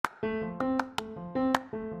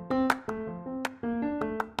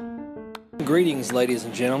Greetings, ladies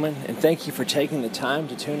and gentlemen, and thank you for taking the time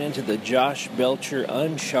to tune into the Josh Belcher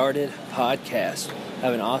Uncharted podcast. I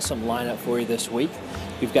have an awesome lineup for you this week.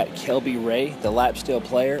 We've got Kelby Ray, the lap steel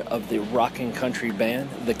player of the rockin' country band,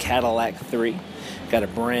 the Cadillac 3. Got a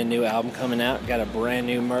brand new album coming out, got a brand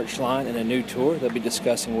new merch line, and a new tour they'll be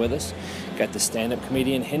discussing with us. Got the stand-up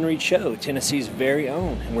comedian Henry Cho, Tennessee's very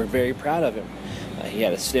own, and we're very proud of him. He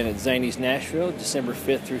had a stint at Zany's Nashville, December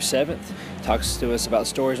 5th through 7th. Talks to us about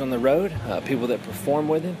stories on the road, people that perform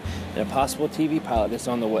with him, and a possible TV pilot that's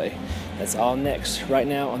on the way. That's all next, right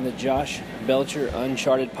now on the Josh Belcher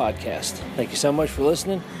Uncharted podcast. Thank you so much for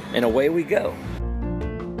listening, and away we go.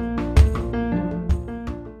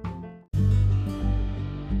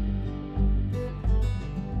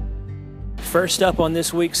 First up on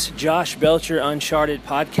this week's Josh Belcher Uncharted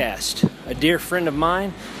podcast, a dear friend of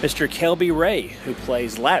mine, Mr. Kelby Ray, who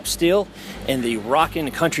plays lap steel in the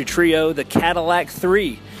rockin' country trio, the Cadillac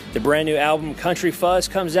 3. The brand new album, Country Fuzz,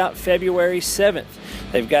 comes out February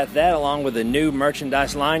 7th. They've got that along with a new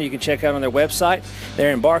merchandise line you can check out on their website.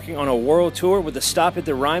 They're embarking on a world tour with a stop at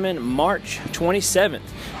the Ryman March 27th.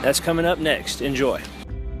 That's coming up next. Enjoy.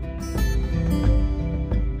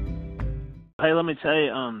 Hey, let me tell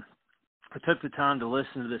you, I took the time to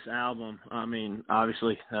listen to this album. I mean,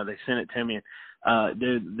 obviously, they sent it to me.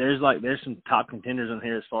 Dude, there's some top contenders on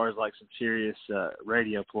here as far as like some serious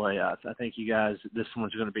radio play. I think you guys, this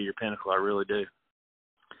one's going to be your pinnacle. I really do.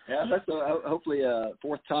 Yeah, that's hopefully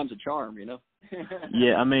fourth time's a charm, you know.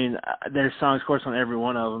 Yeah, I mean, there's songs, of course, on every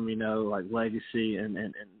one of them. You know, like Legacy and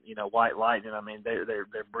you know, White Lightning. I mean, they're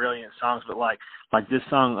brilliant songs. But like this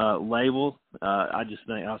song, Label, I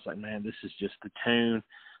was like, man, this is just the tune.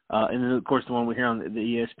 And then, of course, the one we hear on the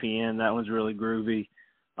ESPN, that one's really groovy.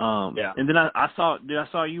 Yeah. And then I saw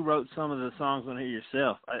you wrote some of the songs on here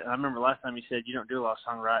yourself. I remember last time you said you don't do a lot of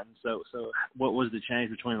songwriting. So what was the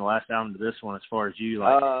change between the last album to this one as far as you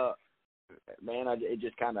like? Man, it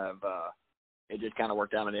just kind of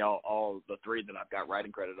worked out. I mean, all the three that I've got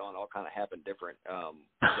writing credit on all kind of happened different.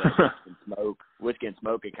 Whiskey and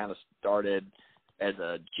Smoke, it kind of started as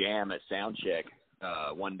a jam at Soundcheck.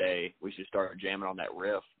 One day we just started jamming on that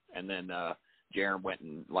riff, and then Jaron went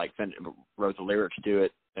and wrote the lyrics to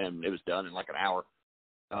it, and it was done in like an hour.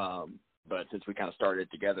 But since we kind of started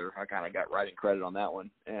it together, I kind of got writing credit on that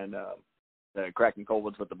one. And the Cracking Cold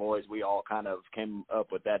Woods with the boys, we all kind of came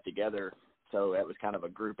up with that together. So it was kind of a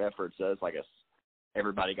group effort. So it's like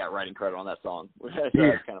everybody got writing credit on that song. So it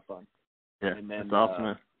was kind of fun. Yeah, and then, that's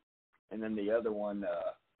awesome. And then the other one,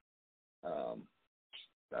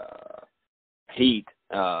 Heat,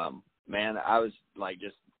 man, I was like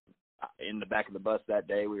just in the back of the bus that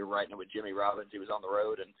day. We were writing it with Jimmy Robbins. He was on the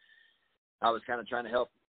road, and I was kind of trying to help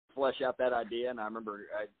flesh out that idea. And I remember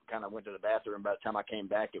I kind of went to the bathroom. By the time I came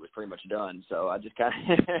back, it was pretty much done. So I just kind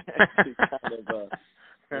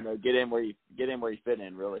of get in where you fit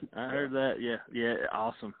in, really. I heard that. Yeah,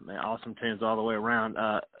 awesome, man, awesome tunes all the way around.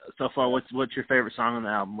 So far, what's your favorite song on the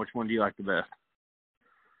album? Which one do you like the best?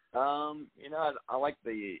 You know, I like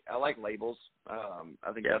Labels.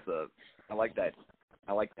 I think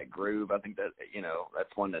I like that groove. I think that, you know, that's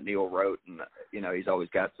one that Neil wrote, and, you know, he's always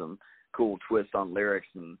got some cool twists on lyrics,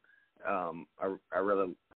 and I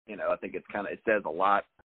really, you know, I think it says a lot,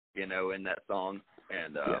 you know, in that song,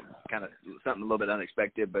 and kind of something a little bit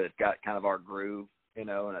unexpected, but it's got kind of our groove, you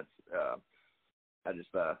know, and it's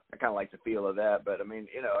I kind of like the feel of that. But I mean,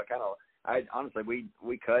 you know, I honestly,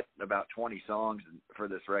 we cut about 20 songs for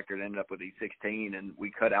this record, ended up with these 16, and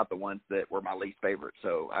we cut out the ones that were my least favorite.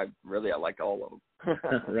 So I liked all of them.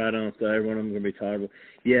 Right on. So every one of them going to be tolerable.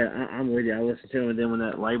 Yeah, I'm with you. I listened to them, and then when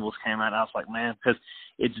that Labels came out, I was like, man, because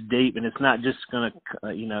it's deep, and it's not just going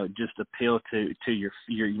to, you know, just appeal to your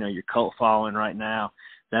you know, your cult following right now.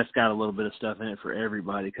 That's got a little bit of stuff in it for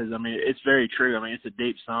everybody, because, I mean, it's very true. I mean, it's a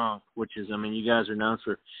deep song, which is, I mean, you guys are known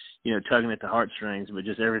for, you know, tugging at the heartstrings, but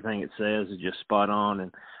just everything it says is just spot on,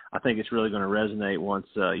 and I think it's really going to resonate once,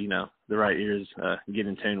 you know, the right ears get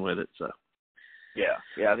in tune with it. So.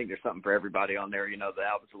 Yeah, I think there's something for everybody on there. You know, the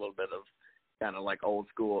album's a little bit of kind of like old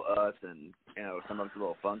school Us, and, you know, some of it's a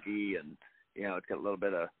little funky, and, you know, it's got a little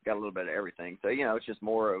bit of everything. So, you know, it's just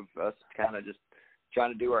more of us kind of just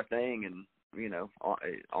trying to do our thing, and, you know,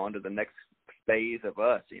 on to the next phase of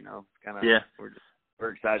us, you know, kind of. Yeah.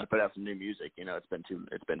 We're excited to put out some new music. You know, it's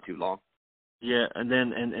been too long. Yeah, and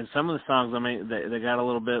then and some of the songs, I mean, they got a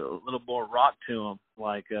little more rock to them.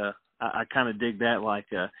 Like I kind of dig that. Like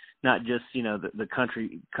not just, you know, the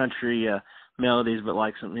country melodies, but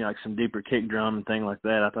like some, you know, like some deeper kick drum and thing like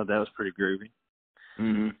that. I thought that was pretty groovy.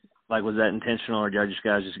 Mm-hmm. Like, was that intentional, or did y'all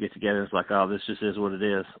guys just get together and it's like, oh, this just is what it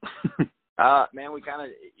is? Man, we kind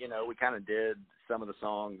of did some of the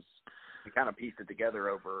songs. We kind of pieced it together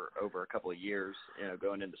over a couple of years,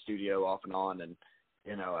 going in the studio off and on. And,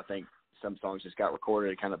 I think some songs just got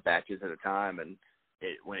recorded kind of batches at a time. And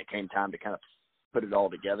when it came time to kind of put it all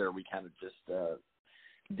together, we kind of just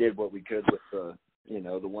did what we could with the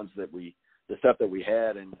stuff that we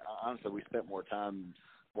had. And honestly, we spent more time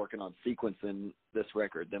working on sequencing this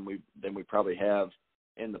record than we probably have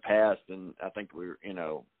in the past. And I think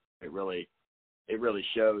it really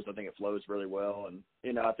shows. I think it flows really well. And,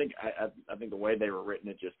 I think the way they were written,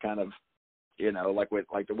 it just kind of, like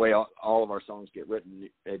the way all of our songs get written,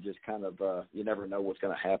 it just kind of, you never know what's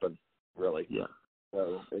going to happen, really. Yeah.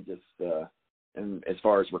 So it just, and as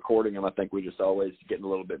far as recording them, I think we just always getting a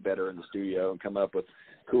little bit better in the studio and come up with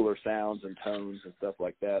cooler sounds and tones and stuff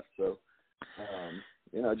like that. So,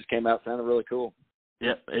 it just came out sounding really cool.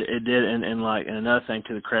 Yep, it did. And another thing,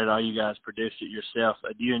 to the credit, all you guys produced it yourself.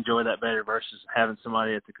 Do you enjoy that better versus having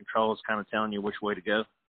somebody at the controls kind of telling you which way to go?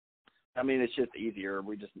 I mean, it's just easier.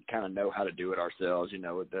 We just kind of know how to do it ourselves.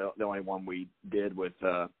 The only one we did with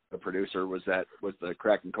a producer was the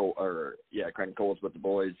Cracking Colds with the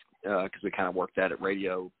Boys, because we kind of worked that at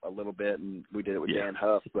radio a little bit, and we did it with Dan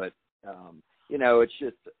Huff. But it's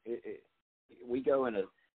just when we go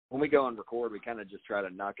and record, we kind of just try to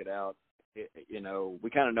knock it out. We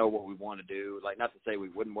kind of know what we want to do. Like, not to say we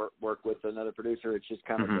wouldn't work with another producer. It's just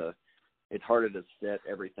kind of it's harder to set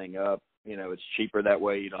everything up. It's cheaper that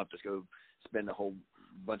way. You don't have to go spend a whole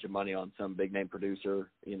bunch of money on some big name producer,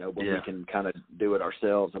 but we can kind of do it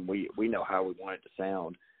ourselves, and we know how we want it to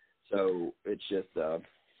sound. So it's just,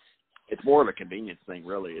 it's more of a convenience thing,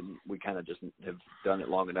 really. And we kind of just have done it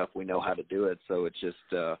long enough. We know how to do it. So it's just,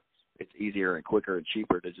 it's easier and quicker and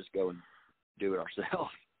cheaper to just go and do it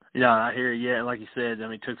ourselves. Yeah, I hear you. Yeah, like you said, I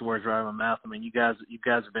mean, took the words right out of my mouth. I mean, you guys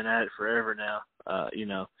have been at it forever now,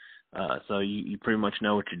 so you pretty much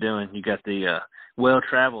know what you're doing. You got the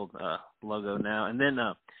well-traveled logo now. And then,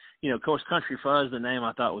 of course, Country Fuzz, the name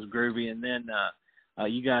I thought was groovy. And then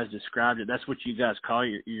you guys described it. That's what you guys call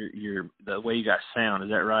your the way you guys sound. Is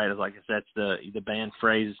that right? It's like, that's the band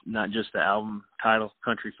phrase, not just the album title,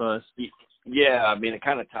 Country Fuzz? Yeah, I mean, it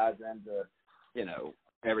kind of ties into,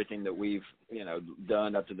 everything that we've,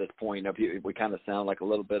 done up to this point. We kind of sound like a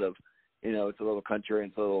little bit of, it's a little country,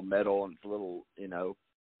 and it's a little metal, and it's a little,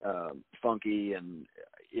 funky and,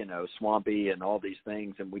 swampy and all these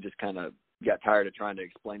things. And we just kind of got tired of trying to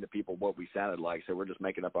explain to people what we sounded like. So we're just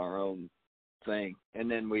making up our own thing. And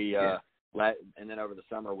then and then over the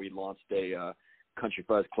summer we launched a Country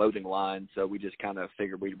Fuzz clothing line. So we just kind of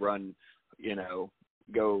figured we'd run,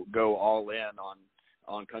 go all in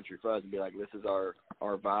on Country Fuzz and be like, this is our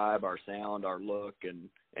vibe, our sound, our look, and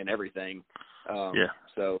everything.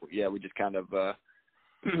 So we just kind of thought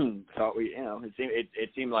it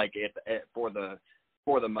seemed like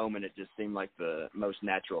for the moment, it just seemed like the most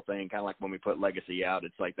natural thing. Kind of like when we put Legacy out,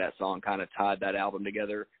 it's like that song kind of tied that album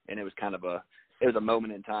together, and it was kind of a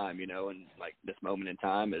moment in time, and like this moment in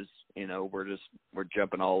time is, we're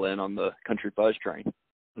jumping all in on the Country Fuzz train.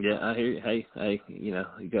 Yeah, I hear you. Hey, you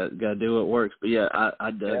got to do what works. But yeah,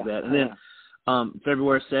 I dug that. And then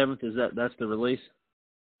February 7th, that's the release?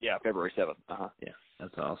 Yeah, February 7th. Yeah,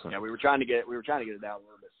 that's awesome. Yeah, we were trying to get it out a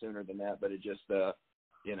little bit sooner than that, but it just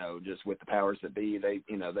just with the powers that be, they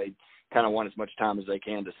kind of want as much time as they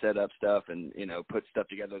can to set up stuff and put stuff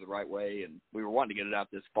together the right way. And we were wanting to get it out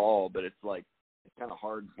this fall, but it's like it's kind of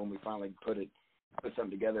hard when we finally put something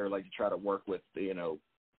together, like to try to work with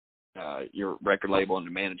your record label and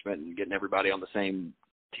the management and getting everybody on the same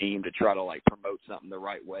team to try to like promote something the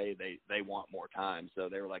right way. They want more time. So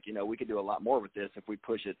they were like, we could do a lot more with this if we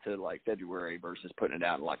push it to like February versus putting it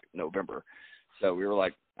out in like November. So we were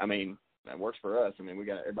like, I mean, that works for us. I mean,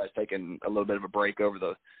 everybody's taking a little bit of a break over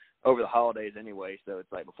the holidays anyway. So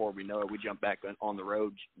it's like, before we know it, we jump back on the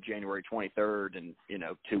road January 23rd, and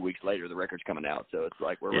 2 weeks later the record's coming out. So it's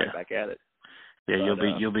like we're right back at it. Yeah,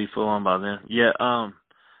 but, you'll be full on by then. Yeah.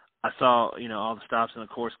 I saw, all the stops, and of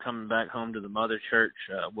course coming back home to the Mother Church,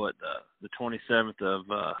 the 27th of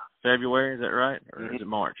February, is that right? Or is it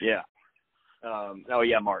March? Yeah.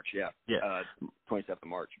 March, yeah. Yeah. 27th of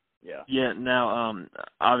March. Yeah. Yeah. Now,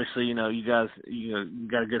 obviously, you guys, you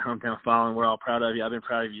got a good hometown following. We're all proud of you. I've been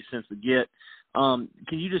proud of you since the get. Can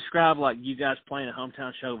you describe like you guys playing a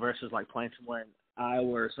hometown show versus like playing somewhere in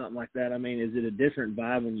Iowa or something like that? I mean, is it a different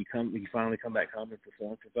vibe when you finally come back home and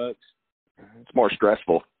perform for folks? It's more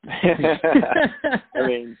stressful. I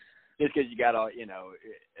mean, just because you got all,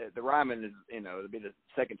 the Ryman is, it'll be the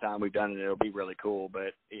second time we've done it. It'll be really cool,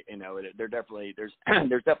 but there's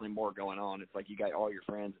definitely more going on. It's like you got all your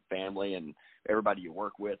friends and family and everybody you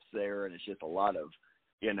work with there, and it's just a lot of,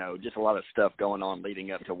 just a lot of stuff going on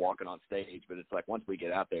leading up to walking on stage. But it's like once we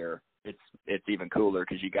get out there, it's even cooler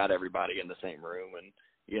because you got everybody in the same room, and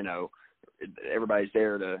everybody's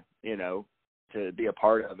there to to be a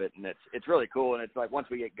part of it, and it's really cool. And it's like once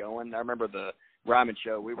we get going, I remember the Ryman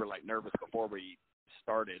show, we were like nervous before we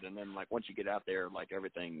started, and then like once you get out there, like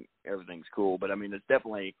everything's cool. But I mean, it's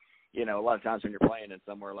definitely, a lot of times when you're playing in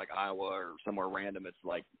somewhere like Iowa or somewhere random, it's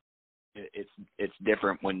like it's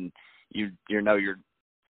different when you're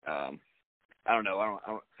I don't know,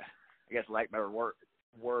 I guess like better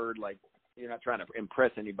word like you're not trying to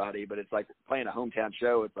impress anybody, but it's like playing a hometown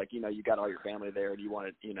show. It's like, you got all your family there, and you want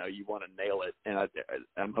to nail it. And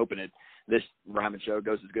I'm hoping this Ryman show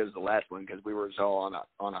goes as good as the last one, because we were just all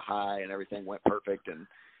on a high, and everything went perfect. And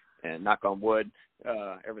knock on wood,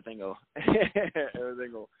 everything will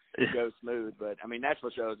go smooth. But I mean,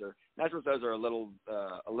 Nashville shows are a little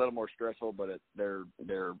more stressful, but they're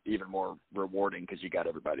even more rewarding because you got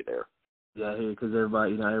everybody there. Yeah, because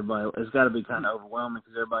everybody, it's got to be kind of overwhelming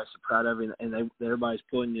because everybody's so proud of you, and everybody's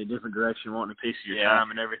pulling you in a different direction, wanting a piece of your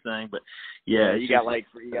time and everything. But yeah, you got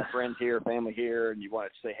friends here, family here, and you want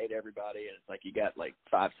to say hey to everybody, and it's like you got like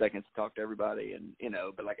 5 seconds to talk to everybody, and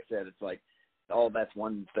But like I said, it's like all that's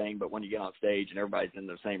one thing, but when you get on stage and everybody's in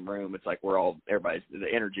the same room, it's like the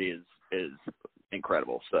energy is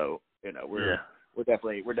incredible. So We're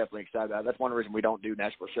definitely excited about it. That's one reason we don't do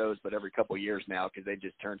Nashville shows, but every couple of years now, because it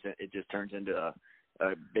just turns into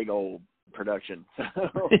a big old production.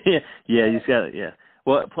 you just got it. Yeah.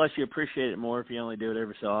 Well, plus you appreciate it more if you only do it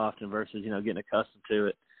every so often versus getting accustomed to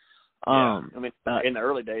it. I mean, in the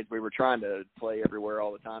early days, we were trying to play everywhere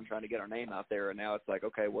all the time, trying to get our name out there, and now it's like,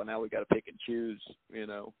 okay, well, now we got to pick and choose.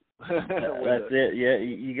 That's it. Yeah,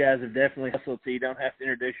 you guys have definitely hustled, so you don't have to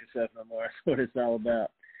introduce yourself no more. That's what it's all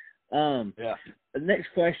about. The next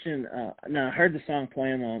question. Now I heard the song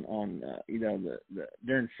playing on the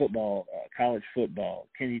during football, college football.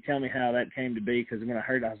 Can you tell me how that came to be? Because when I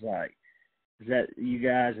heard it, I was like, "Is that you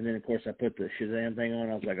guys?" And then of course I put the Shazam thing on.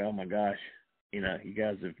 I was like, "Oh my gosh, you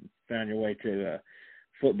guys have found your way to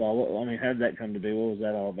football." How did that come to be? What was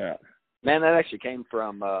that all about? Man, that actually came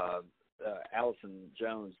from Allison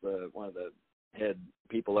Jones, one of the head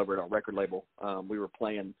people over at our record label. We were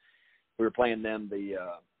playing them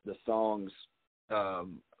the songs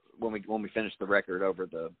when we finished the record over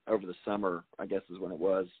the summer, I guess is when it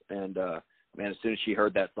was. And man, as soon as she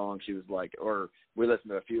heard that song, she was like, or we listened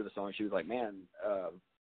to a few of the songs, she was like, man,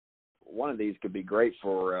 one of these could be great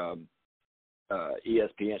for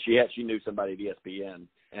ESPN. She knew somebody at ESPN,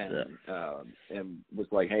 and was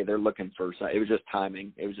like, hey, they're looking for something. It was just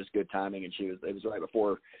timing. It was just good timing, and it was right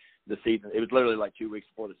before the season. It was literally like 2 weeks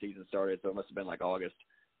before the season started, so it must have been like August.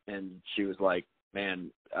 And she was like,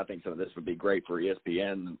 man, I think some of this would be great for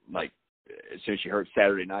ESPN. Like, as soon as she heard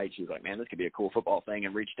Saturday night, she was like, man, this could be a cool football thing,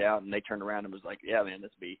 and reached out, and they turned around and was like, yeah, man,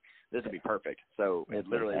 this would be perfect. So it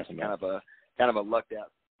literally is kind of a lucked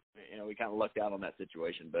out. We kind of lucked out on that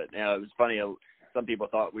situation. But it was funny. Some people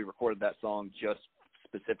thought we recorded that song just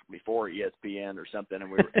specifically for ESPN or something,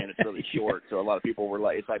 and it's really short. So a lot of people were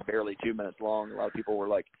like, it's like barely 2 minutes long. A lot of people were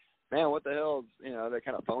like, man, what the hell? They're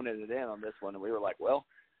kind of phoning it in on this one, and we were like, well,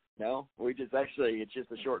 no, it's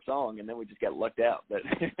just a short song, and then we just got lucked out. But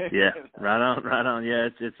yeah, right on. Yeah,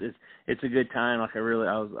 it's a good time. Like I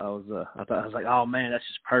was like, oh man, that's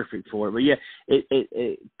just perfect for it. But yeah,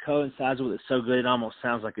 it coincides with it so good. It almost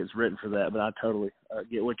sounds like it's written for that. But I totally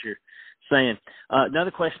get what you're saying.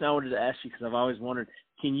 Another question I wanted to ask you, because I've always wondered,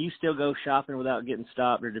 can you still go shopping without getting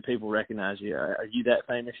stopped, or do people recognize you? Are you that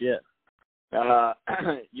famous yet?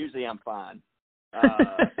 Usually I'm fine.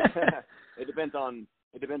 It depends on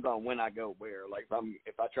when I go where. Like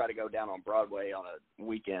if I try to go down on Broadway on a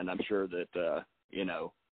weekend, I'm sure that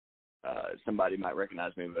somebody might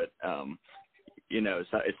recognize me. But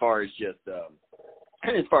so as far as just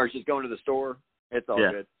going to the store, it's all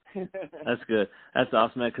good. That's good. That's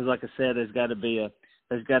awesome, man. Because like I said, there's got to be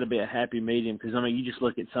a happy medium. Because you just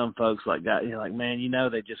look at some folks like man,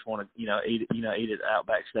 they just want to eat at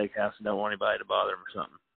Outback Steakhouse and don't want anybody to bother them or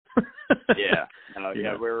something. Yeah.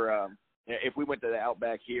 We're if we went to the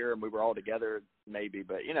Outback here and we were all together, maybe.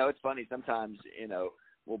 But it's funny sometimes.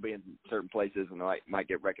 We'll be in certain places and might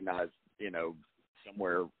get recognized.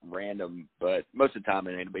 Somewhere random, but most of the time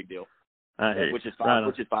it ain't a big deal. Which is fine.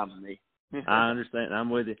 Which is fine with me. I understand. I'm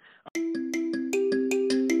with you.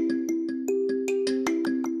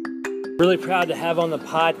 Really proud to have on the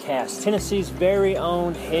podcast Tennessee's very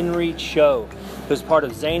own Henry Cho. He was part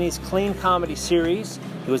of Zany's Clean Comedy series.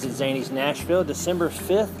 He was at Zany's Nashville December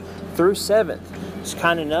 5th through 7th. He was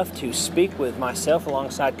kind enough to speak with myself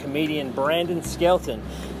alongside comedian Brandon Skelton.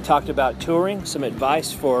 Talked about touring, some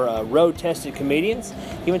advice for road-tested comedians.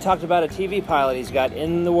 He even talked about a TV pilot he's got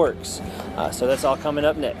in the works. So that's all coming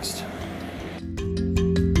up next.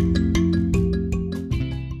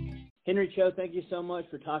 Henry Cho, thank you so much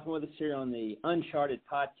for talking with us here on the Uncharted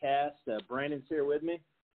podcast. Brandon's here with me.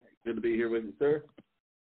 Good to be here with you, sir.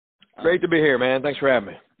 Great to be here, man. Thanks for having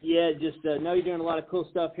me. Yeah, just know you're doing a lot of cool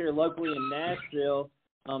stuff here locally in Nashville.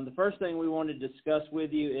 The first thing we wanted to discuss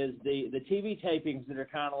with you is the TV tapings that are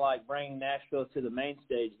kind of like bringing Nashville to the main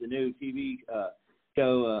stage, the new TV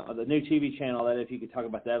show, the new TV channel. That if you could talk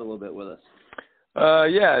about that a little bit with us.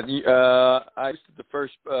 I did the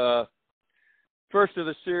first of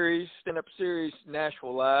the series, stand-up series,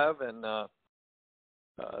 Nashville Live, and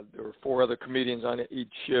there were 4 other comedians on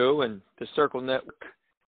each show, and the Circle Network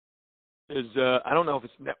is, I don't know if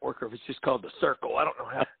it's network or if it's just called the Circle. I don't know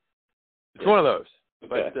how. It's one of those.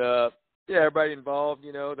 Okay. But, yeah, everybody involved,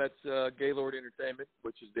 that's Gaylord Entertainment,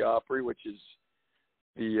 which is the Opry, which is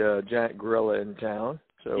the giant gorilla in town.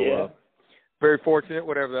 So, yeah. Very fortunate,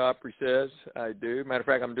 whatever the Opry says, I do. Matter of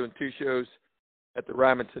fact, I'm doing 2 shows at the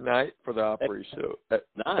Ryman tonight for the Opry. So at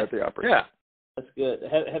the Opry. Yeah. That's good.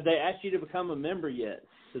 Have they asked you to become a member yet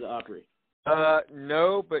to the Opry?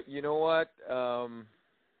 No, but you know what?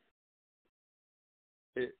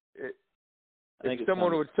 If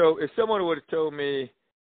someone would have told me,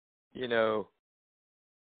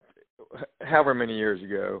 however many years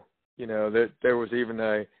ago, that there was even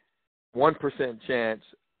a 1% chance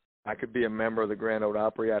I could be a member of the Grand Ole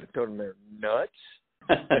Opry, I'd have told them they're nuts.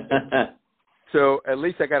 So at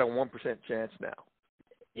least I got a 1% chance now.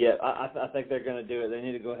 Yeah, I think they're going to do it. They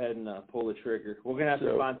need to go ahead and pull the trigger. We're going to have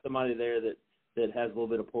to find somebody there that has a little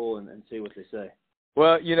bit of pull and see what they say.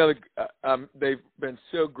 Well, they've been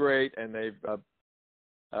so great, and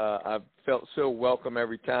I've felt so welcome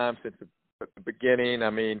every time since the beginning. I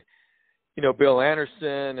mean, Bill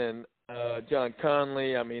Anderson and John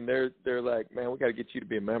Conley. I mean, they're like, man, we got to get you to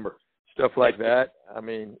be a member. Stuff like that. I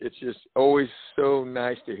mean, it's just always so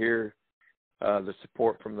nice to hear the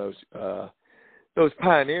support from those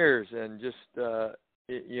pioneers and just the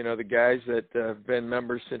guys that have been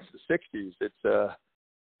members since the '60s.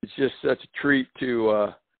 It's just such a treat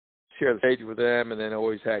to share the stage with them, and then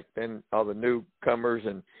always then all the newcomers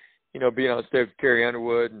and being on stage with Carrie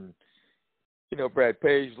Underwood and Brad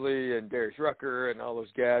Paisley and Darius Rucker and all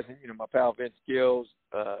those guys, and my pal Vince Gills,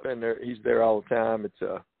 he's there all the time.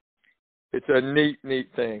 It's a neat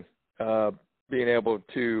thing being able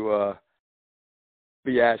to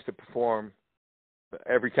be asked to perform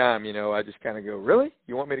every time. I just kind of go, really?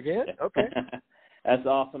 You want me to get? Okay. That's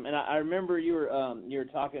awesome. And I remember you were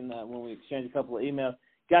talking when we exchanged a couple of emails.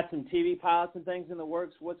 Got some TV pilots and things in the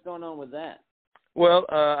works. What's going on with that? Well,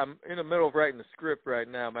 I'm in the middle of writing the script right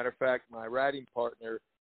now. Matter of fact, my writing partner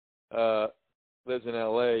lives in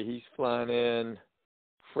L.A. He's flying in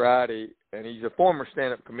Friday, and he's a former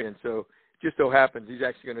stand-up comedian. So just so happens he's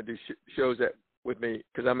actually going to do shows with me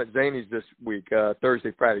because I'm at Zany's this week,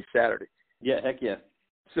 Thursday, Friday, Saturday. Yeah, heck yeah.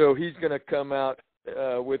 So he's going to come out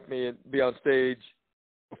with me and be on stage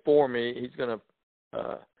before me. He's going to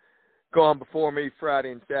go on before me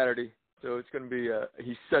Friday and Saturday. So it's going to be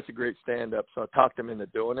he's such a great stand-up. So I talked him into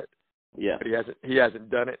doing it. Yeah. But he hasn't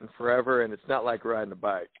done it in forever, and it's not like riding a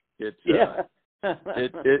bike. It's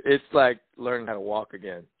it's like learning how to walk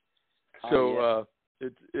again. So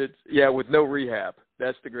it's with no rehab.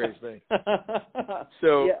 That's the greatest thing.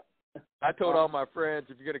 So I told all my friends,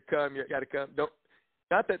 if you're going to come, you got to come.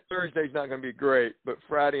 Not that Thursday's not going to be great, but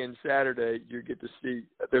Friday and Saturday you get to see.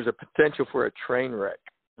 There's a potential for a train wreck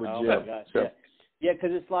with Jim. My gosh, so, yeah,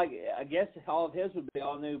 because it's like I guess all of his would be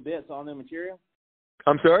all new bits, all new material.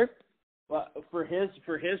 I'm sorry. Well, for his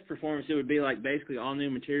performance, it would be like basically all new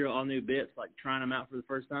material, all new bits, like trying them out for the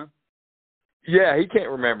first time. Yeah, he can't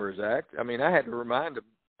remember his act. I mean, I had to remind him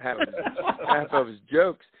half of his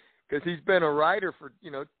jokes because he's been a writer for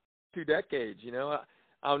 2 decades.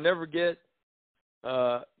 I'll never get.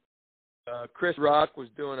 Chris Rock was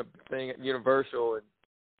doing a thing at Universal, and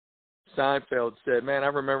Seinfeld said, "Man, I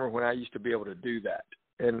remember when I used to be able to do that."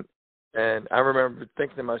 And I remember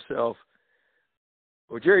thinking to myself,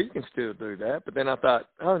 "Well, Jerry, you can still do that." But then I thought,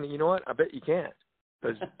 "Oh, you know what? I bet you can't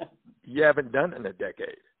because you haven't done it in a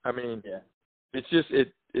decade." I mean, it's just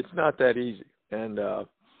it's not that easy, and so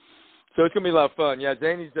it's gonna be a lot of fun. Yeah,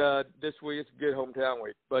 Zany's this week. It's a good hometown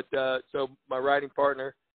week. But so my writing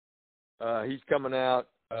partner, he's coming out.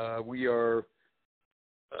 We are.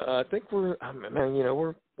 I think we're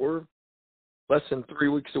less than 3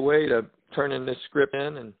 weeks away to turning this script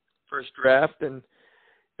in and first draft. And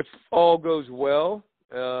if all goes well,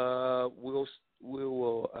 we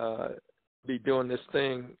will be doing this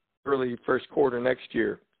thing early first quarter next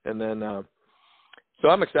year. And then, so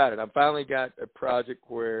I'm excited. I finally got a project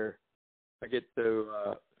where I get to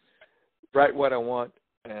write what I want,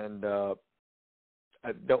 and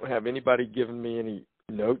I don't have anybody giving me any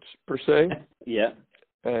notes per se. Yeah.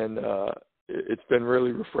 And it's been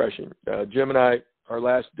really refreshing. Jim and I, our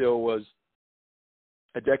last deal was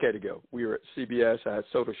a decade ago. We were at CBS. I had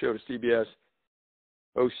sold a show to CBS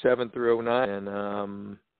 07 through 09,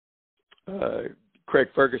 and Craig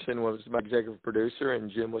Ferguson was my executive producer,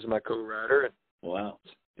 and Jim was my co-writer. Wow.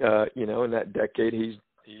 In that decade,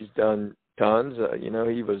 he's done tons.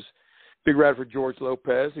 He was a big writer for George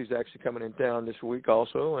Lopez. He's actually coming in town this week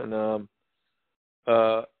also, and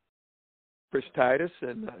Chris Titus,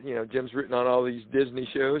 and Jim's written on all these Disney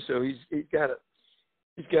shows, so he's got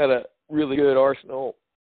a really good arsenal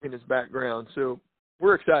in his background. So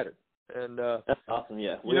we're excited. And that's awesome.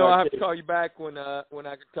 Yeah, I'll have to call you back when I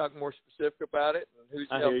can talk more specific about it and who's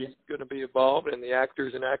going to be involved and the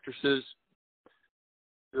actors and actresses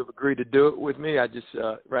who have agreed to do it with me. I just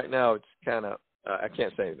right now it's kind of I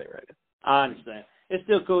can't say anything right now. I understand. It's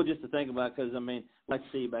still cool just to think about because I like to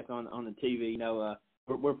see you back on the TV.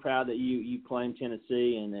 We're proud that you claim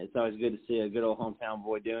Tennessee, and it's always good to see a good old hometown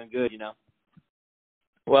boy doing good.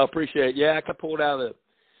 Well, I appreciate it. Yeah, I pulled out of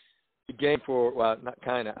the game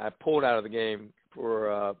I pulled out of the game for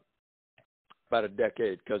about a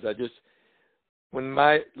decade because when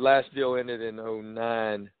my last deal ended in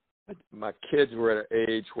 09, my kids were at an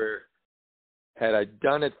age where had I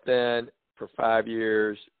done it then for 5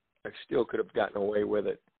 years, I still could have gotten away with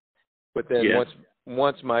it. But then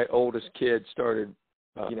once my oldest kid started,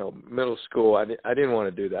 middle school, I didn't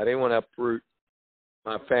want to do that. I didn't want to uproot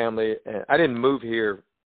my family, and I didn't move here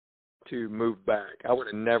to move back. I would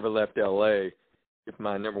have never left LA if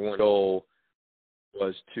my number one goal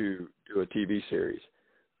was to do a TV series.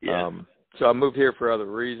 Yeah. So I moved here for other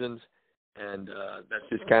reasons, and that's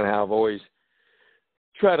just kind of how I've always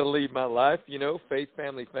tried to lead my life, faith,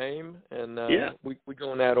 family, fame, and we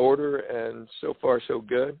go in that order, and so far so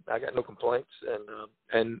good. I got no complaints,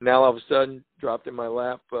 and now all of a sudden, dropped in my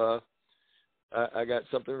lap, I got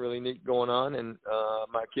something really neat going on, and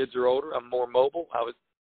my kids are older. I'm more mobile. I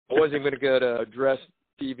wasn't going to go to address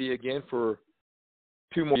TV again for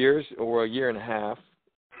 2 more years or a year and a half,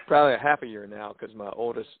 probably a half a year now because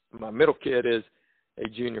my middle kid is a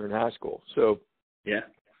junior in high school. So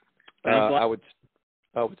I would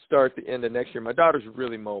start the end of next year. My daughter's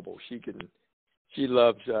really mobile. She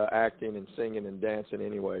loves acting and singing and dancing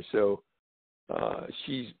anyway. So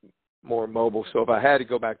she's more mobile. So if I had to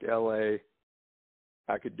go back to LA,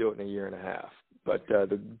 I could do it in a year and a half. But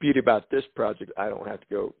the beauty about this project, I don't have to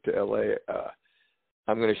go to LA.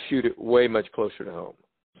 I'm going to shoot it way much closer to home.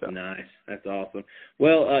 So. Nice. That's awesome.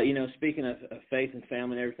 Well, speaking of faith and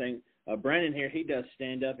family and everything, Brandon here, he does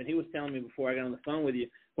stand up, and he was telling me before I got on the phone with you,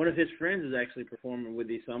 one of his friends is actually performing with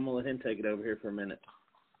you, so I'm going to let him take it over here for a minute.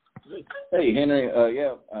 Hey, Henry.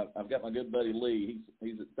 I've got my good buddy Lee.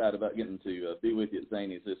 He's excited about getting to be with you at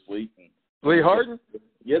Zanies this week. Lee Harden?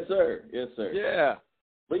 Yes, sir. Yes, sir. Yeah.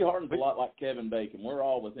 Lee Harden's a lot like Kevin Bacon. We're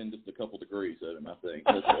all within just a couple degrees of him, I think.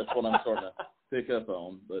 That's what I'm starting to pick up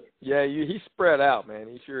on. But yeah, he's spread out, man.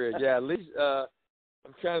 He sure is. Yeah, Lee's.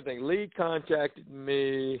 I'm trying to think. Lee contacted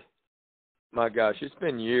me. My gosh, it's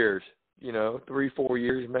been years. 3-4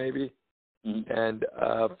 years maybe. Mm-hmm. And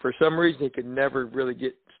for some reason, he could never really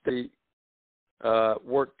get steady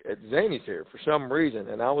work at Zanies here for some reason.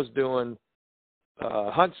 And I was doing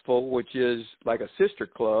Huntsville, which is like a sister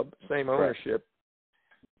club, same ownership.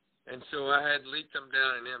 And so I had Lee come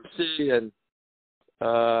down and MC, and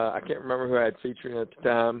I can't remember who I had featuring at the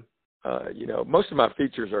time. Most of my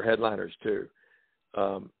features are headliners too.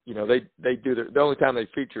 They do the only time they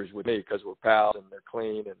feature is with me because we're pals and they're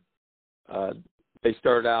clean. And they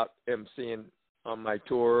started out MCing on my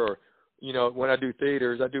tour, or when I do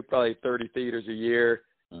theaters, I do probably 30 theaters a year,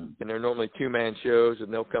 and they're normally 2-man shows,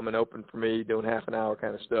 and they'll come and open for me doing half an hour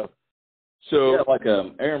kind of stuff. So like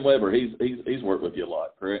Aaron Weber, he's worked with you a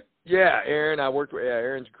lot, correct? Yeah, Aaron.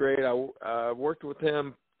 Aaron's great. I worked with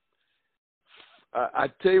him. I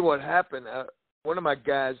tell you what happened. One of my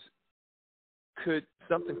guys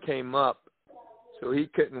something came up, so he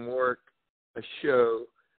couldn't work a show.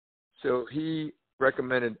 So he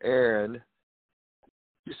recommended Aaron.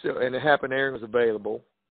 And it happened. Aaron was available,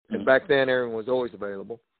 and back then Aaron was always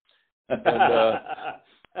available. And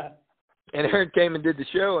Aaron came and did the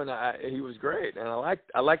show, and he was great. And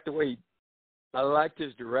I liked the way I liked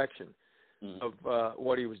his direction. of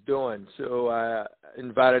what he was doing. So I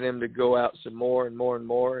invited him to go out some more and more and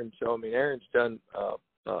more. And so, I mean, Aaron's done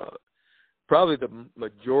probably the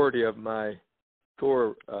majority of my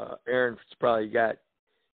tour. Aaron's probably got,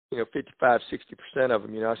 55, 60% of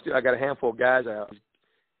them. I got a handful of guys I always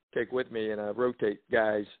take with me, and I rotate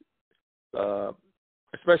guys,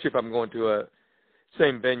 especially if I'm going to a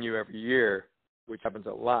same venue every year, which happens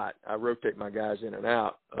a lot. I rotate my guys in and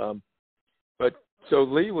out. But so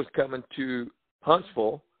Lee was coming to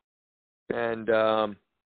Huntsville, and, I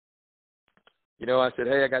said,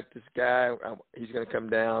 hey, I got this guy. He's going to come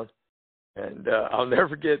down. And I'll never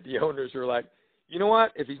forget, the owners were like, you know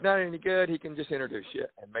what? If he's not any good, he can just introduce you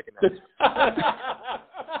and make it nice.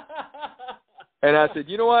 And I said,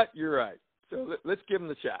 you know what? You're right. So let's give him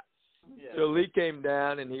the shot. Yeah. So Lee came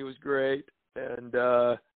down, and he was great. And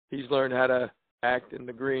he's learned how to act in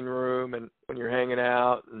the green room and when you're hanging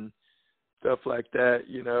out and stuff like that.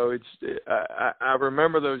 I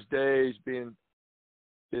remember those days being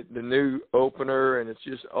the new opener, and it's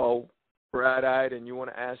just all bright-eyed, and you want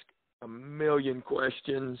to ask a million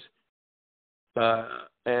questions.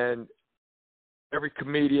 And every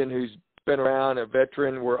comedian who's been around, a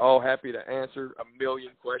veteran, we're all happy to answer a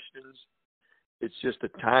million questions. It's just the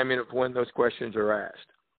timing of when those questions are asked.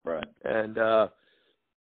 Right. And,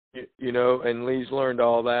 and Lee's learned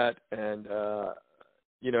all that. And,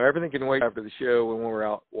 everything can wait after the show when we're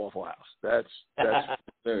out at Waffle House. That's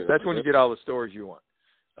when you get all the stories you want.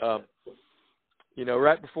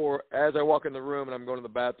 Right before, as I walk in the room and I'm going to the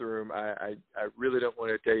bathroom, I really don't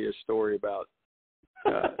want to tell you a story about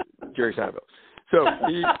Jerry Seinfeld. So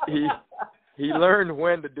he learned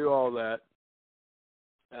when to do all that,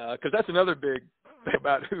 because that's another big thing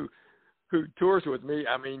about who tours with me.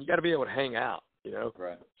 I mean, you got to be able to hang out,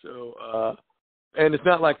 Right. So, and it's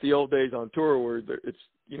not like the old days on tour where it's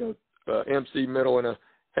MC, middle, and a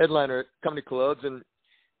headliner at comedy clubs. And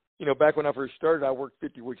back when I first started, I worked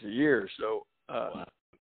 50 weeks a year, so. Wow.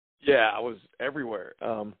 Yeah, I was everywhere.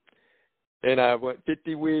 And I went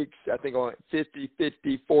 50 weeks, I think I went 50,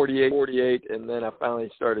 48, and then I finally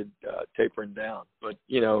started tapering down. But,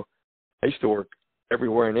 I used to work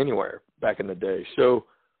everywhere and anywhere back in the day. So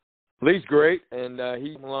Lee's great, and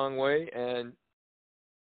he's come a long way. And,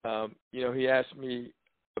 he asked me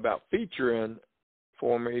about featuring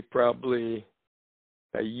for me probably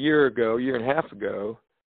a year and a half ago.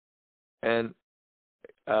 And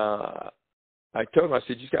I told him, I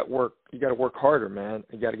said, you got to work harder, man.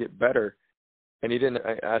 You got to get better. And he didn't.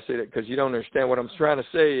 I said it because you don't understand. What I'm trying to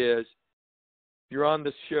say is, you're on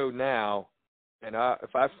this show now, and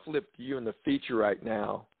if I flipped you in the feature right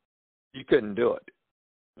now, you couldn't do it.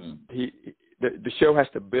 The show has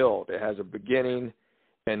to build. It has a beginning,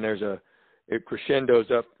 and it crescendos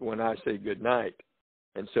up when I say good night.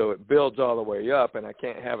 And so it builds all the way up, and I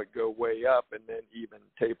can't have it go way up and then even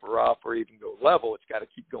taper off or even go level. It's got to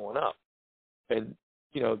keep going up. And,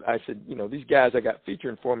 I said, these guys I got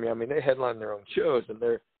featuring for me, I mean, they headline their own shows, and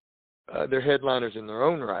they're headliners in their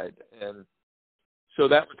own right. And so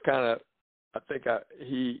that was kind of, I think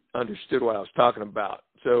he understood what I was talking about.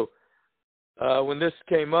 So when this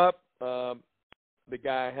came up, the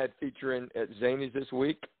guy I had featuring at Zany's this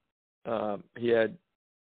week, he had,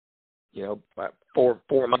 about 4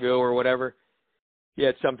 months ago or whatever, he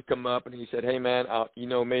had something come up, and he said, hey, man,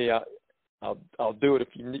 me, I'll do it if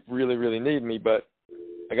you really, really need me, but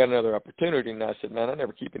I got another opportunity. And I said, man, I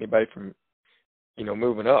never keep anybody from,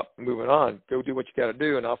 moving on. Go do what you got to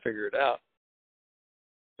do, and I'll figure it out.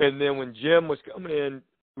 And then when Jim was coming in,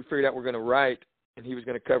 we figured out we're going to write, and he was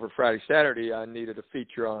going to cover Friday, Saturday. I needed a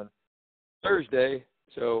feature on Thursday,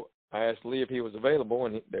 so I asked Lee if he was available,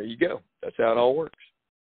 and there you go. That's how it all works.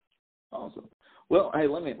 Awesome. Well, hey,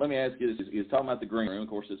 let me ask you this. You're talking about the green room. Of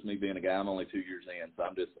course, it's me being a guy. I'm only 2 years in, so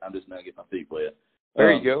I'm just now getting my feet wet.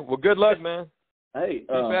 There you go. Well, good luck, man. Hey,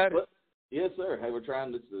 yes, sir. Hey, we're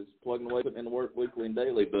trying to plugging away, putting in the work weekly and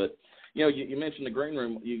daily. But you mentioned the green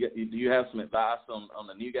room. Do you have some advice on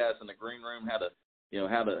the new guys in the green room, how to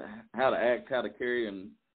act, how to carry, and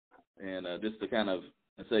just to kind of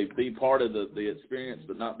say be part of the experience,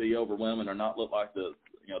 but not be overwhelming or not look like the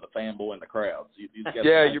fanboy in the crowds.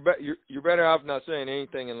 You're better off not saying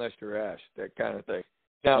anything unless you're asked, that kind of thing.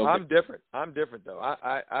 Now, okay. I'm different though.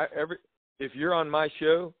 If you're on my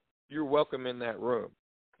show, you're welcome in that room.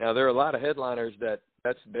 Now, there are a lot of headliners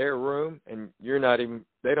that's their room, and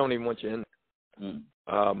they don't even want you in there.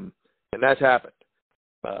 And that's happened.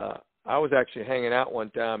 I was actually hanging out one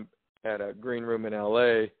time at a green room in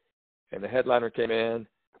L.A., and the headliner came in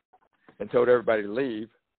and told everybody to leave.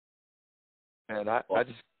 And I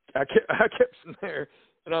kept sitting there,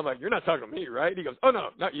 and I'm like, you're not talking to me, right? He goes, oh, no,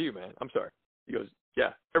 not you, man. I'm sorry. He goes,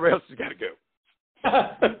 Yeah, everybody else has got to go.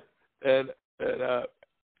 and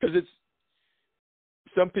because it's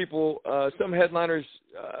some people, some headliners,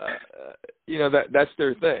 that's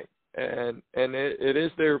their thing, and it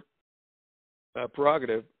is their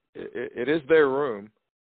prerogative. It is their room.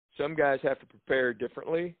 Some guys have to prepare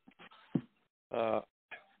differently. I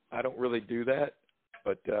don't really do that,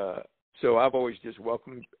 but so I've always just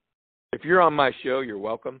welcomed. If you're on my show, you're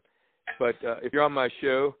welcome. But if you're on my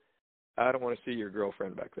show, I don't want to see your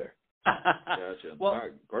girlfriend back there. Gotcha. Well, all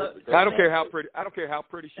right, great. I don't care how pretty. I don't care how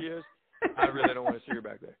pretty she is. I really don't want to see her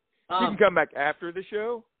back there. She can come back after the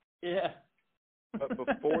show. Yeah. But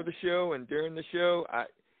before the show and during the show, I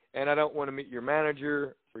don't want to meet your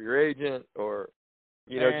manager or your agent or,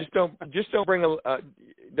 just don't bring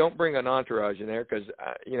don't bring an entourage in there because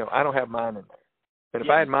I don't have mine in there. And if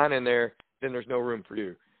I had mine in there, then there's no room for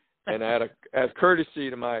you. And as courtesy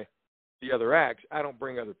to the other acts, I don't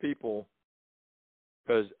bring other people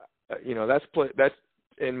because that's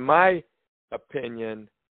in my opinion.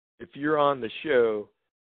 If you're on the show,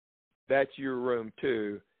 that's your room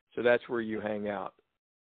too. So that's where you hang out,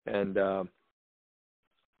 and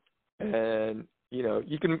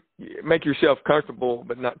you can make yourself comfortable,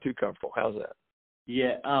 but not too comfortable. How's that?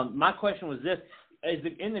 Yeah. My question was this: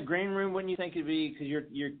 in the green room, wouldn't you think it'd be because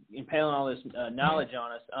you're impaling all this knowledge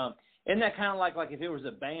on us? Isn't that kind of like if it was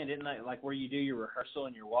a band? Isn't that like where you do your rehearsal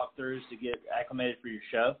and your walkthroughs to get acclimated for your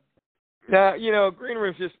show? Now, green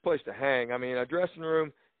room's just a place to hang. I mean, a dressing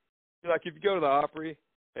room, like if you go to the Opry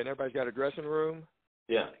and everybody's got a dressing room.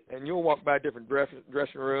 Yeah. And you'll walk by different dressing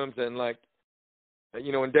rooms, and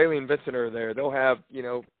when Daly and Vincent are there, they'll have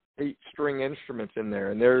 8 string instruments in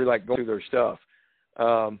there, and they're like going through their stuff.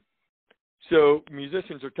 So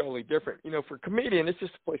musicians are totally different. For a comedian, it's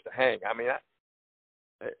just a place to hang. I mean,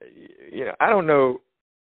 I don't know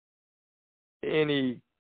any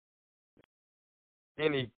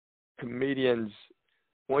comedians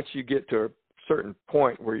once you get to a certain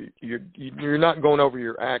point where you're not going over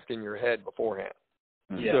your act in your head beforehand.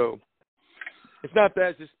 Yeah. So it's not that.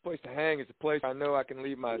 It's just a place to hang. It's a place I know I can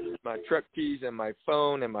leave my truck keys and my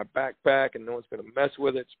phone and my backpack, and no one's going to mess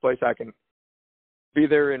with it. It's a place I can be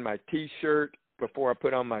there in my T-shirt before I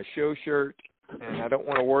put on my show shirt, and I don't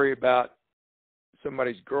want to worry about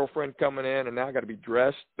somebody's girlfriend coming in, and now I got to be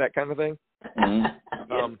dressed, that kind of thing.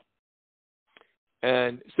 Mm-hmm.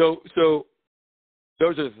 And so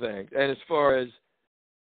those are the things. And as far as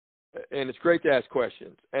and it's great to ask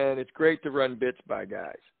questions, and it's great to run bits by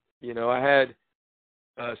guys. I had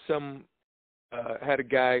had a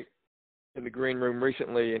guy in the green room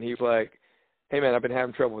recently, and he was like, "Hey man, I've been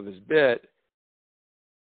having trouble with this bit,"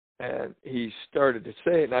 and he started to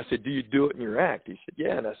say it, and I said, "Do you do it in your act?" He said,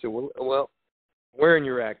 "Yeah," and I said, "Well, where in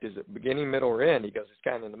your act is it? Beginning, middle, or end?" He goes, "It's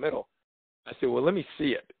kind of in the middle." I said, "Well, let me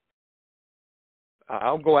see it.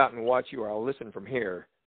 I'll go out and watch you, or I'll listen from here,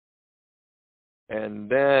 and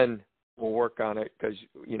then we'll work on it because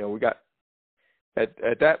we got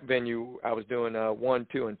at that venue I was doing 1,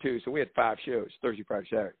 2, and 2, so we had 5 shows Thursday, Friday,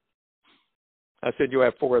 Saturday. I said you'll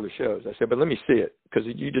have 4 other shows. I said, but let me see it because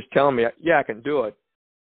you just telling me I can do it,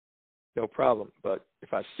 no problem. But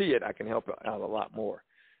if I see it, I can help out a lot more.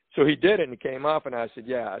 So he did it, and he came up, and I said,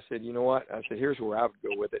 yeah. I said, you know what? I said, here's where I would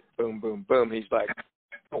go with it. Boom, boom, boom. He's like,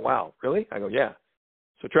 oh wow, really? I go, yeah.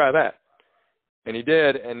 So try that. And he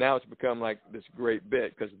did, and now it's become like this great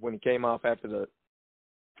bit because when he came off after the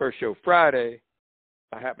first show Friday,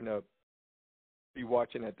 I happened to be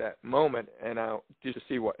watching at that moment, and I just to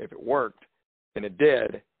see if it worked, and it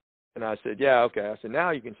did. And I said, yeah, okay. I said,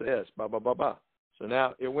 now you can say this, blah, blah, blah, blah. So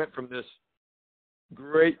now it went from this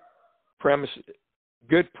great premise,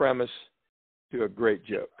 good premise, to a great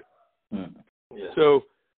joke. Mm. Yeah. So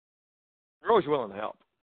we're always willing to help.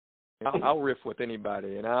 I'll riff with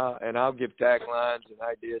anybody, and I'll give taglines and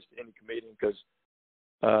ideas to any comedian because,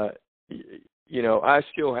 I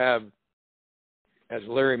still have, as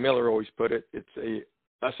Larry Miller always put it, it's a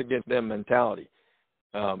us against them mentality.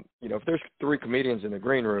 If there's 3 comedians in the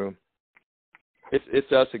green room,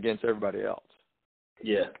 it's us against everybody else.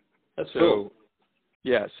 Yeah, that's so cool.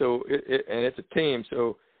 Yeah, so and it's a team.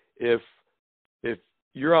 So if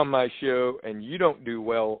you're on my show and you don't do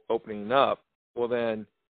well opening up, well then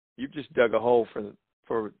you've just dug a hole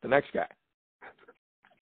for the next guy.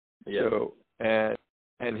 Yeah. So and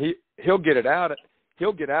he'll get it out.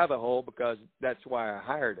 He'll get out of the hole because that's why I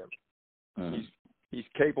hired him. Mm-hmm. He's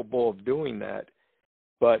capable of doing that.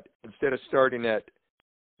 But instead of starting at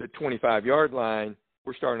the 25-yard line,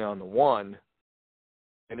 we're starting on the 1,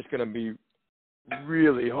 and it's going to be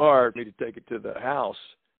really hard for me to take it to the house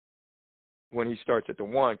when he starts at the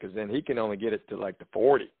 1 because then he can only get it to like the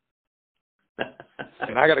 40.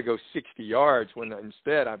 and I got to go 60 yards when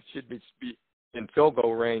instead I should be in field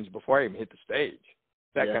goal range before I even hit the stage.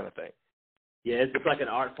 That kind of thing. Yeah, it's like an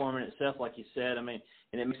art form in itself, like you said. I mean,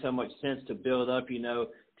 and it makes so much sense to build up,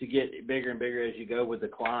 to get bigger and bigger as you go with the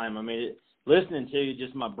climb. I mean, listening to you,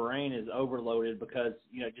 just my brain is overloaded because,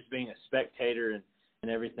 just being a spectator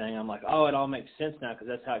and everything, I'm like, oh, it all makes sense now because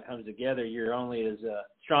that's how it comes together. You're only as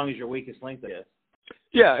strong as your weakest link, I guess.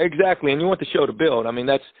 Yeah, exactly. And you want the show to build. I mean,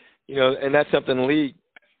 that's, and that's something Lee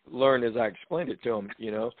learned as I explained it to him,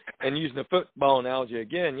 And using the football analogy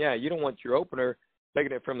again, you don't want your opener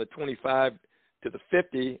taking it from the 25 to the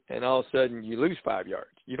 50 and all of a sudden you lose 5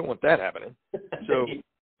 yards. You don't want that happening.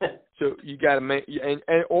 So you got to make,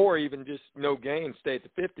 or even just no gain, stay at the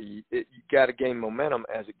 50. You got to gain momentum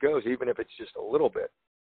as it goes, even if it's just a little bit.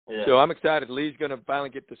 Yeah. So I'm excited. Lee's going to finally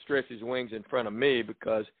get to stretch his wings in front of me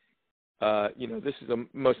because, this is the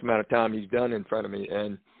most amount of time he's done in front of me.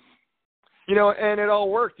 And, and it all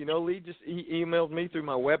worked. Lee he emailed me through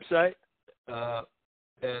my website,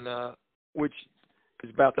 which is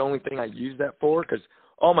about the only thing I use that for because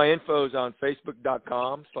all my info is on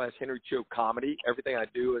Facebook.com/Henry Cho Comedy. Everything I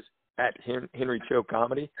do is at Henry Cho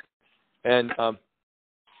Comedy. And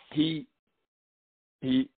he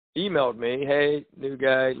emailed me, hey, new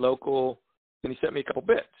guy, local, and he sent me a couple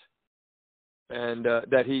bits and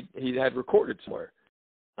that he had recorded somewhere.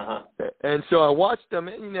 Uh-huh. And so I watched them,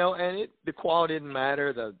 and, and the quality didn't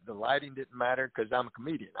matter, the lighting didn't matter because I'm a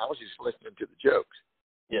comedian. I was just listening to the jokes.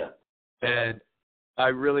 Yeah. And I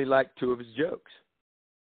really liked 2 of his jokes.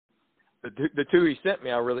 The 2 he sent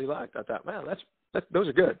me, I really liked. I thought, man, those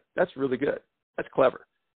are good. That's really good. That's clever.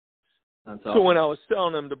 That's awesome. So when I was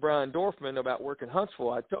telling him to Brian Dorfman about working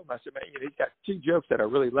Huntsville, I told him, I said, man, he's got 2 jokes that I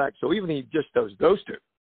really like. So even if he just does those 2,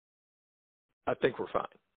 I think we're fine.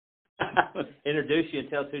 Introduce you and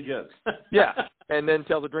tell 2 jokes. Yeah, and then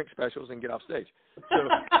tell the drink specials and get off stage. So,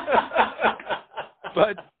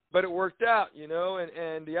 but it worked out,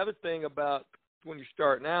 and the other thing about when you're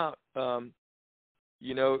starting out,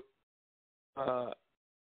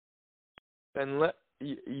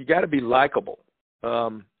 you got to be likable.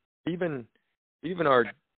 Even our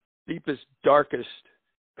deepest, darkest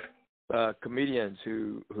comedians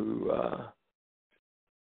who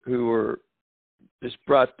were just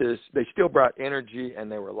brought this. They still brought energy,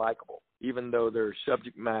 and they were likable, even though their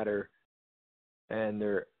subject matter and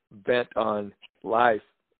their bent on life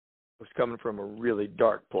was coming from a really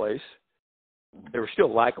dark place. They were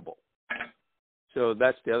still likable. So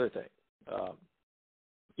that's the other thing.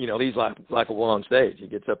 He's likable on stage. He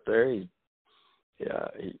gets up there. He's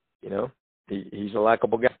a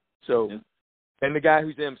likable guy. So, yeah. And the guy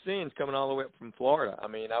who's emceeing is coming all the way up from Florida. I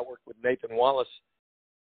mean, I worked with Nathan Wallace.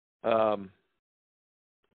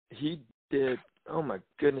 He did. Oh my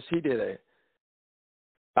goodness, he did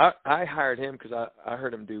I hired him because I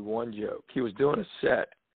heard him do one joke. He was doing a set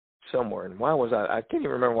somewhere, and why was I can't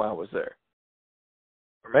even remember why I was there.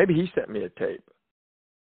 Or maybe he sent me a tape.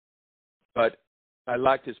 But I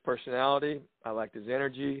liked his personality. I liked his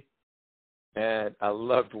energy. And I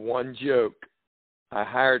loved one joke. I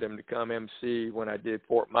hired him to come MC when I did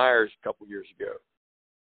Fort Myers a couple years ago.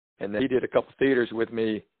 And then he did a couple theaters with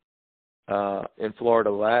me in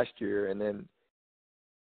Florida last year. And then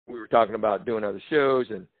we were talking about doing other shows.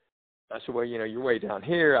 And I said, well, you're way down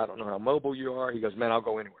here. I don't know how mobile you are. He goes, man, I'll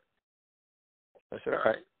go anywhere. I said, all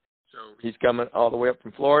right. So he's coming all the way up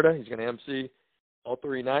from Florida. He's going to MC all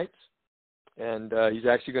 3 nights. And he's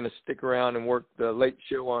actually going to stick around and work the late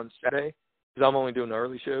show on Saturday because I'm only doing the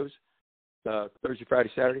early shows, Thursday,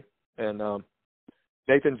 Friday, Saturday. And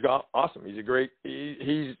Nathan's awesome. He's a great.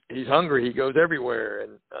 He's hungry. He goes everywhere,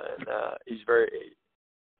 and he's very.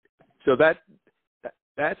 So that's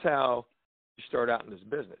how you start out in this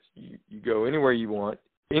business. You go anywhere you want,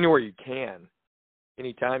 anywhere you can,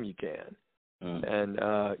 anytime you can, and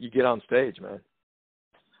you get on stage, man.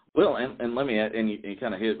 Well, and let me add, and you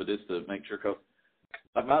kind of hit with this to make sure, Coach.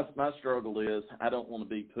 My struggle is I don't want to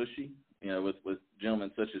be pushy, with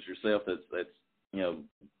gentlemen such as yourself that's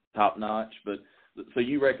top notch. But so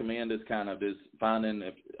you recommend this kind of is finding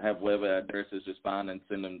have web addresses, just finding,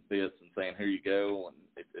 send them bits and saying here you go,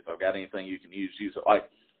 and if I've got anything you can use it. Like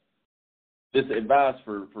this advice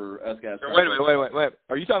for us guys. Wait a minute.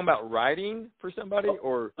 Are you talking about writing for somebody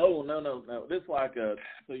or? Oh, no. This like so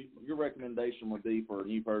your recommendation would be for a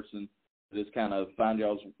new person to just kind of find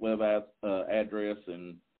y'all's web address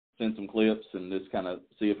and send some clips and just kind of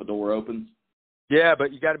see if a door opens. Yeah,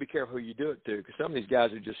 but you got to be careful who you do it to because some of these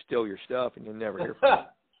guys would just steal your stuff and you'll never hear from them.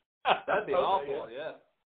 That'd be awful. Yeah.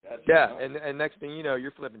 Yeah, and next thing you know,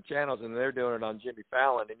 you're flipping channels and they're doing it on Jimmy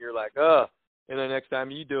Fallon and you're like, oh. And the next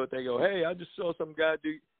time you do it, they go, hey, I just saw some guy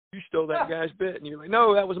do you stole that guy's bit. And you're like,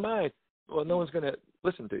 no, that was mine. Well, no one's going to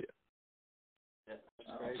listen to you. Yeah.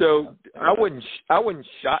 So I wouldn't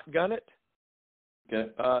shotgun it.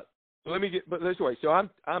 Okay. But this way. So I'm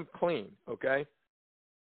clean, okay?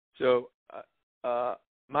 So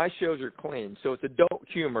my shows are clean. So it's adult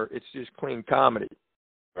humor. It's just clean comedy.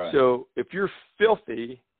 Right. So if you're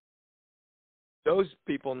filthy, those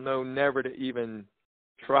people know never to even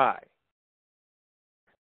try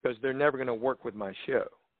because they're never going to work with my show.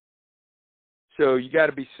 So you got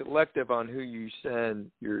to be selective on who you send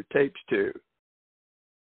your tapes to,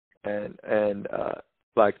 and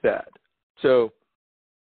like that. So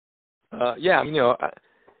yeah,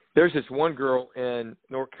 there's this one girl in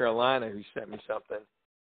North Carolina who sent me something.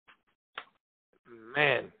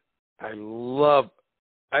 Man, I loved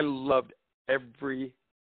every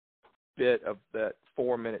bit of that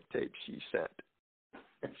 4-minute tape she sent.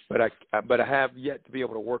 But I have yet to be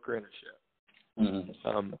able to work her in a show.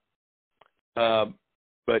 Mm-hmm.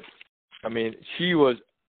 But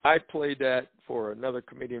I played that for another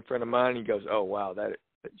comedian friend of mine. And he goes, "Oh wow, that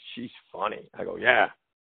she's funny." I go, "Yeah."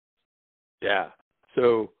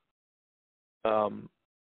 So,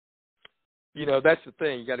 that's the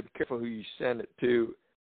thing. You got to be careful who you send it to.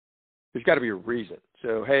 There's got to be a reason.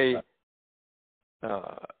 So hey,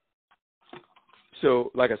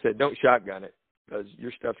 so like I said, don't shotgun it because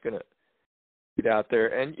your stuff's gonna get out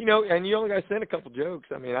there, and you only got to send a couple jokes.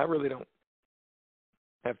 I mean, I really don't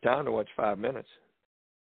have time to watch 5 minutes.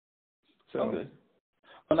 So, okay.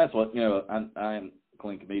 Well, that's what I am a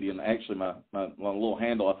clean comedian. Actually, my little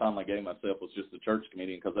handle I finally gave myself was just a church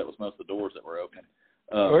comedian because that was most of the doors that were open.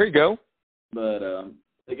 There you go. But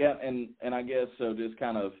and I guess so. Just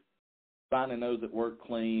kind of finding those that work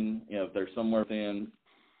clean. If they're somewhere within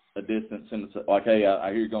a distance, and it's like, hey, I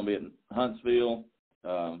hear you're going to be in Huntsville.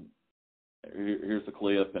 Here's the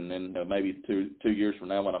clip, and then maybe two years from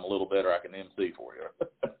now, when I'm a little better, I can MC for you.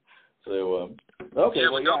 So okay, yeah,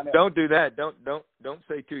 well, don't do that. Don't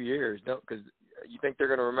say 2 years. Don't, because you think they're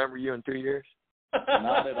going to remember you in 2 years?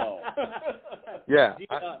 Not at all. Yeah,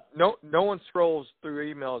 no one scrolls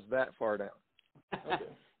through emails that far down.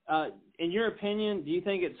 Okay. In your opinion, do you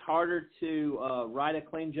think it's harder to write a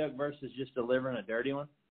clean joke versus just delivering a dirty one?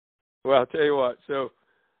 Well, I'll tell you what. So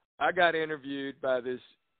I got interviewed by this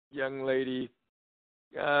young lady,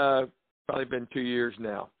 probably been 2 years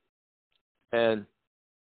now. And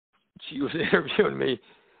she was interviewing me,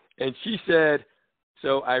 and she said,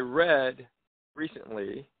 so I read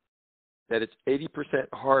recently that it's 80%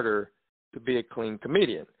 harder to be a clean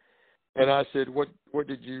comedian. And I said, where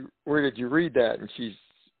did you read that? And she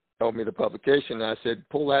told me the publication, and I said,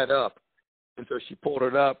 pull that up. And so she pulled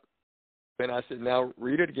it up, and I said, now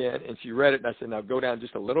read it again. And she read it, and I said, now go down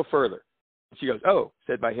just a little further. And she goes, oh,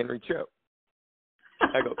 said by Henry Cho.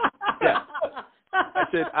 I go, yeah.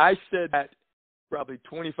 I said that probably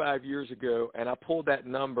 25 years ago, and I pulled that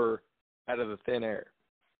number out of the thin air.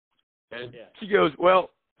 And she goes, well,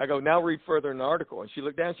 I go, now read further in the article. And she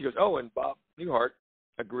looked down, she goes, oh, and Bob Newhart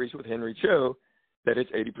agrees with Henry Cho that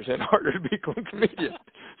it's 80% harder to be a clean comedian.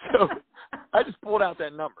 So I just pulled out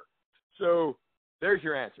that number. So there's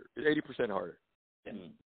your answer. It's 80% harder. Yeah.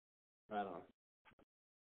 Right on.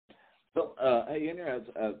 So, hey, Henry, I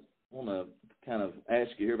want to kind of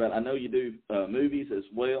ask you here about, I know you do movies as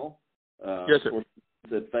well. Yes, sir. You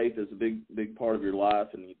said faith is a big part of your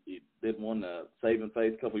life, and you did one, Saving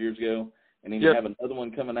Faith, a couple of years ago, and then you have another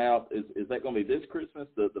one coming out. Is that going to be this Christmas,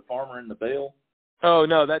 the Farmer and the Belle? Oh,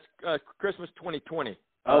 no, that's Christmas 2020.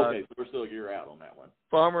 Okay, so we're still a year out on that one.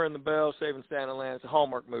 Farmer and the Belle, Saving Santa Land. It's a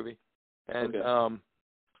Hallmark movie. And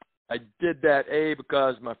I did that, A,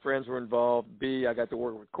 because my friends were involved. B, I got to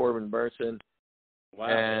work with Corbin Burnson.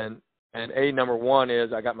 Wow. And A, number one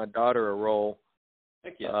is I got my daughter a role.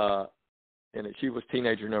 Heck yeah. And she was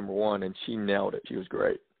teenager number one, and she nailed it. She was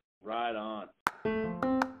great. Right on.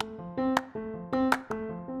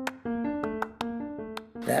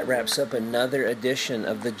 That wraps up another edition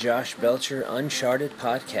of the Josh Belcher Uncharted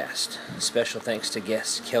podcast. Special thanks to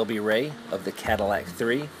guest Kelby Ray of the Cadillac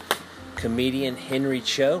 3, comedian Henry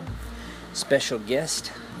Cho, special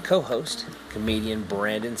guest, co-host, comedian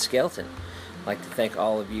Brandon Skelton. I'd like to thank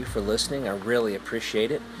all of you for listening. I really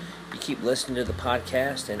appreciate it. You keep listening to the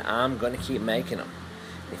podcast, and I'm going to keep making them.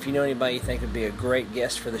 If you know anybody you think would be a great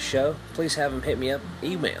guest for the show, please have them hit me up.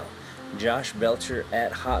 Email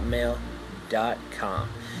joshbelcher@hotmail.com.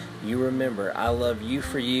 You remember, I love you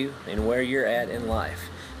for you and where you're at in life.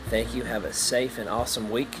 Thank you. Have a safe and awesome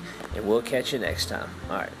week, and we'll catch you next time.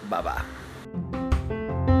 All right, bye-bye.